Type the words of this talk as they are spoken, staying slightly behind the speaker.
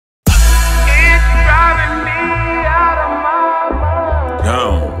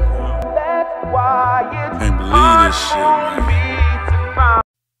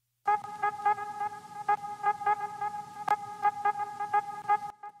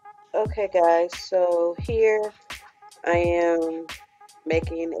Okay guys, so here I am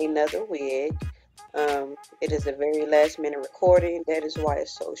making another wig. It is a very last minute recording, that is why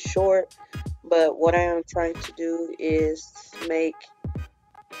it's so short. But what I am trying to do is make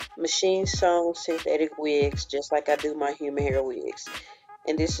machine sewn synthetic wigs just like I do my human hair wigs.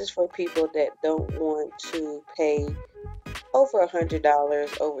 And this is for people that don't want to pay over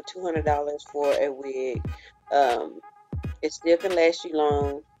 $100, over $200 for a wig. Um, it still can last you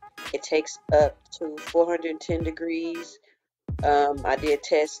long. It takes up to 410 degrees. I did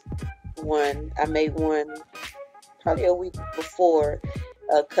test one. I made one probably a week before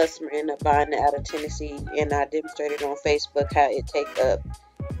a customer ended up buying it out of Tennessee, and I demonstrated on Facebook how it take up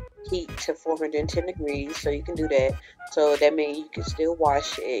heat to 410 degrees, so you can do that. So that means you can still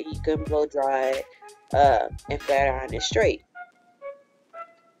wash it, you can blow dry it, and flat iron it straight.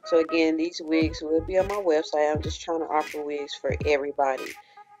 So again, these wigs will be on my website. I'm just trying to offer wigs for everybody.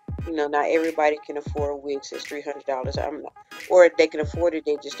 You know, not everybody can afford wigs that's $300. Or they can afford it,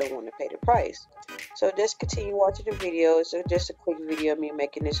 they just don't want to pay the price. So just continue watching the video. It's just a quick video of me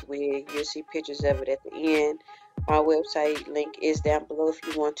making this wig. You'll see pictures of it at the end. My website link is down below if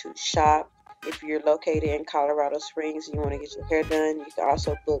you want to shop. If you're located in Colorado Springs and you want to get your hair done, you can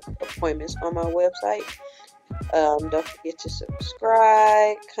also book appointments on my website. Don't forget to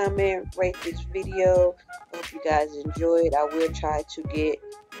subscribe, comment, rate this video. Hope you guys enjoyed. I will try to get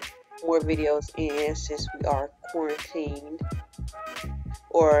more videos in since we are quarantined,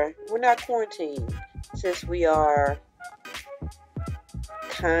 or we're not quarantined since we are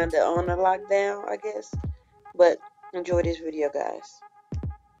kind of on a lockdown, I guess. But enjoy this video, guys.